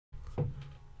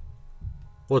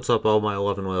What's up, all my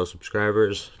 11 loyal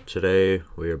subscribers? Today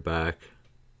we are back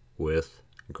with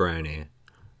Granny.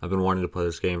 I've been wanting to play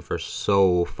this game for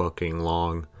so fucking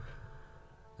long,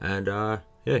 and yeah,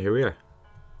 here we are.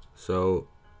 So,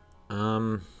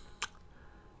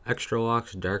 extra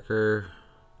locks, darker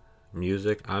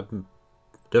music. I'm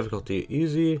difficulty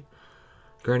easy.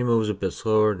 Granny moves a bit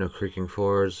slower, no creaking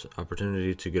forwards.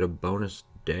 Opportunity to get a bonus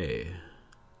day.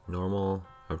 Normal.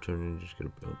 Opportunity to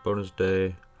get a bonus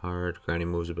day. Hard. Granny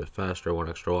moves a bit faster. One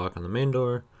extra lock on the main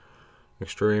door.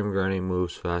 Extreme. Granny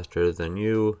moves faster than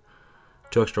you.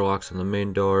 2 extra locks on the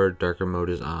main door. Darker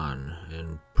mode is on.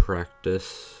 In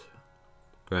practice,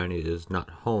 Granny is not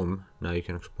home. Now you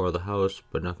can explore the house,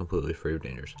 but not completely free of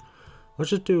dangers.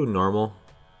 Let's just do normal,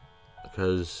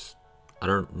 because I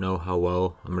don't know how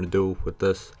well I'm going to do with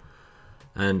this.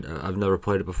 And I've never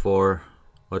played it before.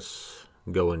 Let's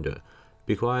go into it.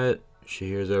 Be quiet. She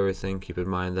hears everything. Keep in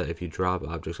mind that if you drop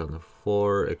objects on the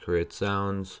floor, it creates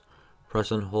sounds. Press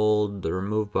and hold the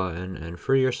remove button and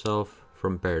free yourself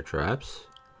from bear traps.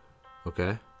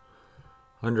 Okay.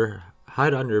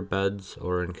 Hide under beds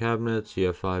or in cabinets. You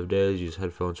have 5 days. Use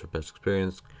headphones for best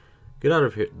experience. Get out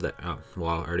of here. Oh,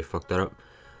 wow, I already fucked that up.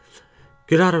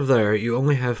 Get out of there. You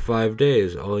only have 5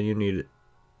 days. All you need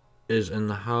is in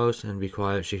the house and be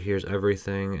quiet. She hears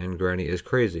everything and Granny is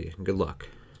crazy. Good luck.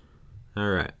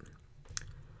 Alright.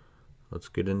 Let's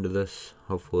get into this.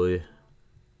 Hopefully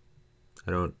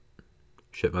I don't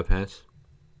shit my pants.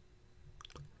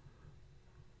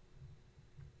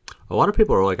 A lot of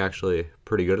people are like actually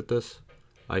pretty good at this,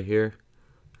 I hear.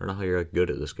 I don't know how you're like good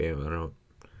at this game. I don't.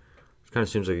 It kind of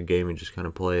seems like a game you just kind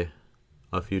of play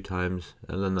a few times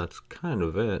and then that's kind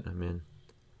of it. I mean,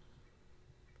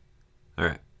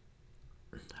 alright.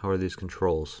 How are these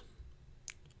controls?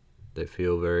 They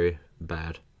feel very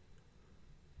bad.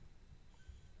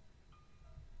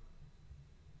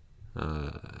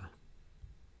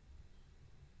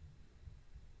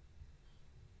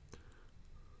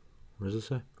 What does it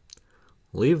say?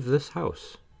 Leave this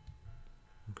house.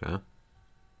 Okay.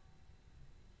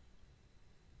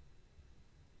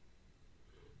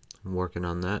 I'm working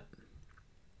on that.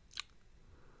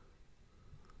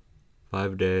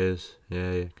 5 days.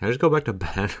 Yeah. Can I just go back to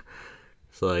bed?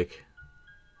 It's like,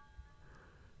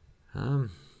 wow,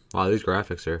 these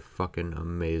graphics are fucking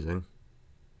amazing.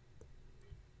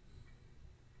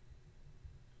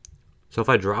 So if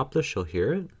I drop this, she'll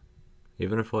hear it?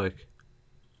 Even if, like...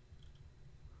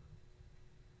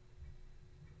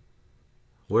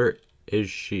 Where is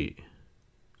she?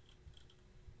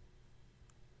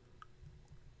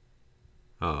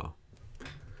 Oh.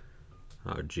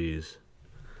 Oh, jeez.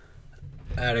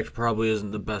 Attic probably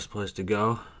isn't the best place to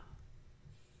go.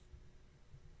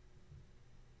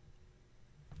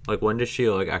 Like, when does she,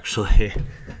 like, actually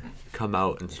come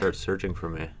out and start searching for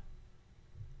me?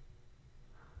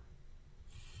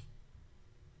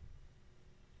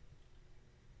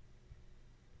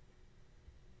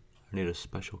 I need a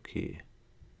special key.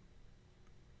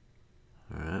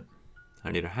 Alright.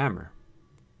 I need a hammer.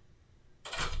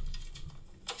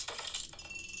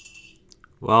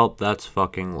 Well, that's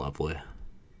fucking lovely.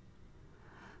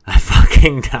 I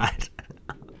fucking died.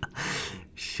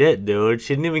 Shit, dude.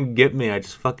 She didn't even get me. I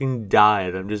just fucking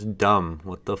died. I'm just dumb.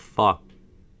 What the fuck?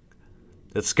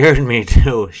 That scared me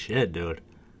too. Shit, dude.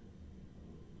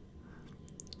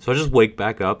 So I just wake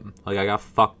back up. Like I got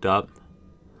fucked up.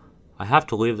 I have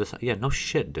to leave this. Yeah, no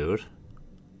shit, dude.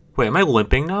 Wait, am I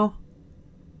limping now?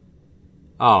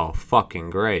 Oh, fucking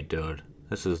great, dude.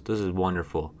 This is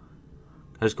wonderful.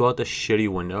 Can I just go out this shitty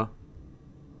window?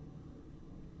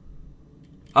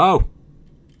 Oh!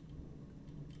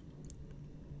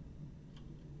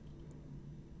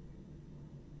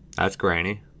 That's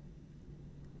Granny.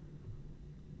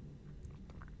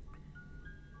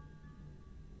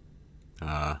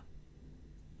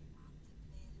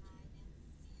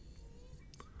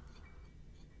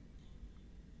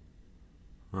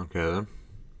 Okay then.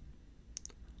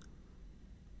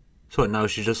 So now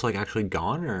she's just like actually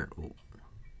gone, or I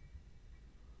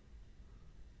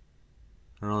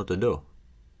don't know what to do.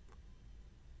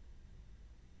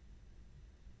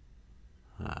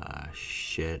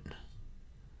 Shit.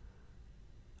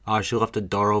 Oh, she left the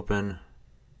door open.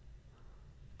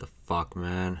 The fuck,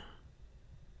 man.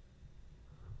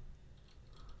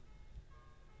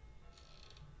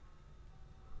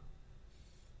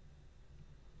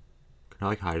 Can I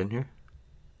like hide in here?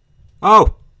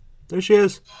 Oh! There she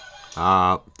is.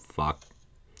 Ah, fuck.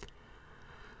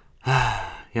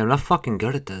 Yeah, I'm not fucking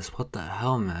good at this. What the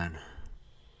hell, man?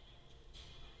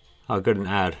 Oh, good, an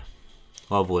ad.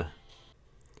 Lovely.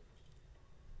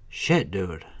 Shit,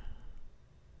 dude.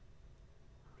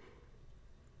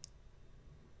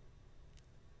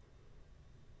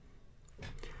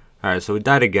 Alright, so we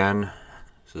died again.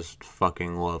 This is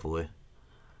fucking lovely.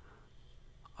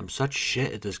 I'm such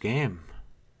shit at this game.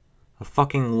 I'm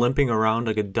fucking limping around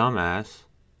like a dumbass.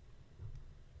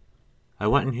 I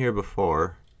went in here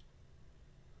before.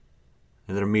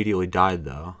 And then immediately died,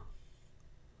 though.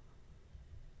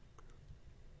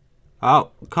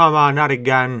 Oh, come on, not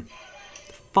again.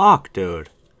 Fuck, dude.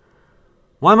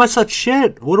 Why am I such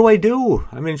shit? What do I do?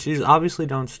 I mean, she's obviously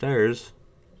downstairs.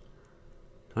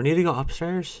 Do I need to go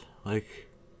upstairs? Like...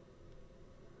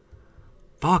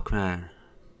 Fuck, man.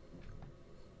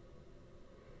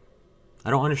 I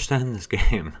don't understand this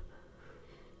game.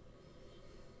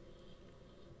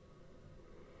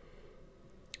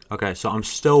 Okay, so I'm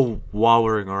still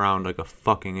wallowing around like a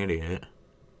fucking idiot.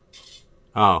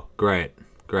 Oh, great.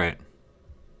 Great.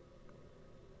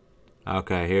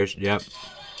 Okay, here's... Yep.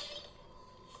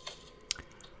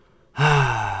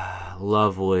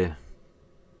 Lovely.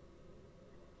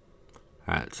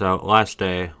 Alright, so last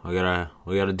day, we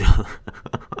gotta do...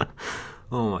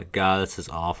 Oh my god, this is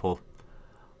awful.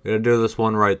 We gotta do this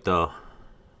one right, though.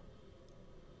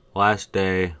 Last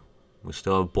day, we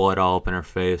still have blood all up in her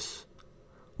face.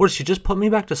 What, did she just put me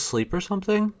back to sleep or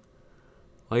something?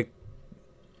 Like...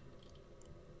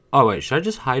 Oh, wait, should I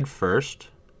just hide first?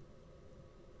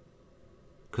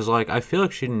 Because, like, I feel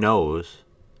like she knows.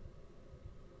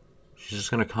 She's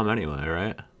just gonna come anyway,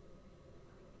 right?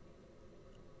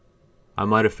 I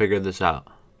might have figured this out.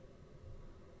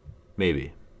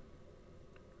 Maybe.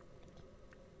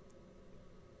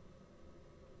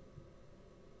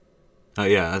 Oh,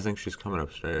 yeah, I think she's coming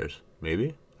upstairs.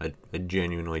 Maybe? I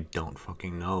genuinely don't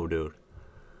fucking know, dude.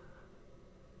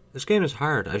 This game is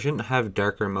hard. I shouldn't have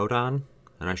darker mode on,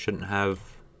 and I shouldn't have...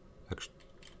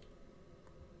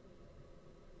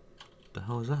 The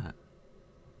hell is that?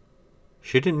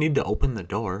 She didn't need to open the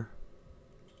door.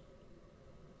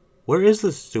 Where is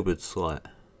this stupid slut?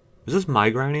 Is this my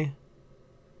granny?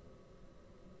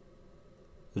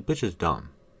 This bitch is dumb.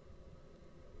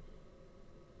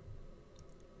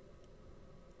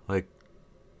 Like,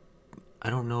 I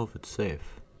don't know if it's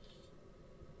safe.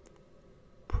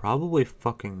 Probably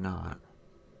fucking not.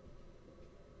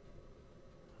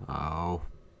 Oh.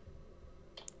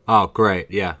 Oh, great.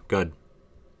 Yeah, good.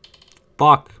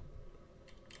 Fuck.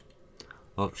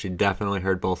 Well, she definitely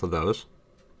heard both of those.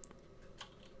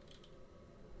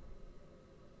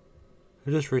 I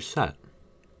just reset.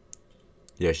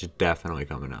 Yeah, she's definitely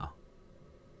coming now.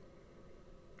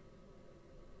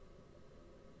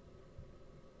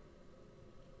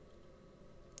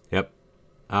 Yep.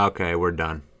 Okay, we're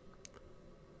done.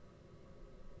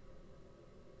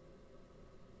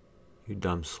 You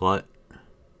dumb slut.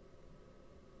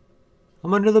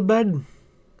 I'm under the bed.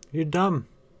 You're dumb.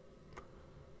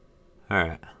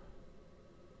 Alright. I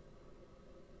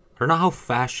don't know how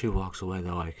fast she walks away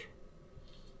though, like.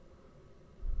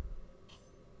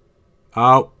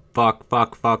 Oh, fuck,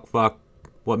 fuck, fuck, fuck.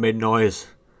 What made noise?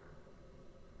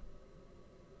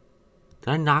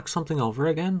 Did I knock something over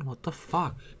again? What the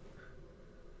fuck?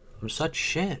 I'm such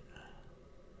shit.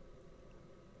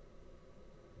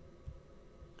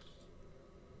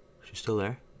 She's still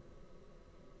there?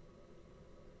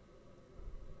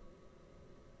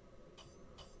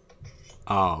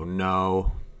 Oh,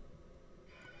 no.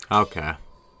 Okay.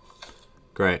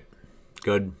 Great.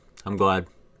 Good. I'm glad.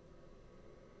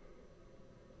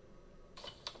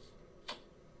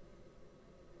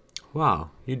 Wow,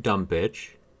 you dumb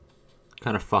bitch.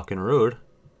 Kinda fucking rude.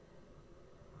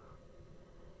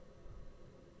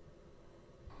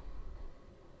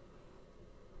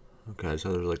 Okay,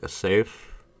 so there's like a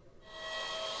safe.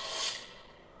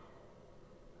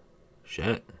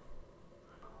 Shit.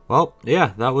 Well,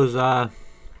 yeah, that was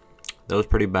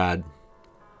pretty bad.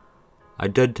 I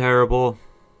did terrible,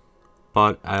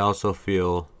 but I also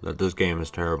feel that this game is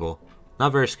terrible.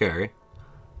 Not very scary.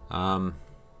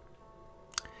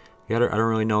 Yeah, I don't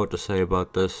really know what to say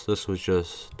about this. This was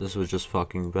just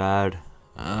fucking bad.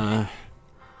 I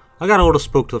got a little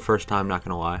spooked the first time, not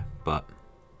gonna lie, but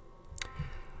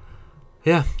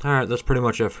yeah, alright, that's pretty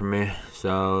much it for me.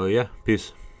 So yeah,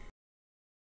 peace.